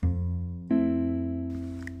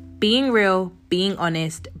Being real, being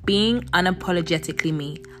honest, being unapologetically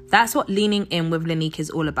me. That's what Leaning In with Linek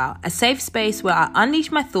is all about. A safe space where I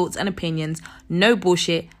unleash my thoughts and opinions. No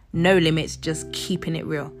bullshit, no limits, just keeping it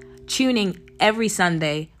real. Tune in every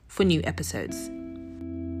Sunday for new episodes.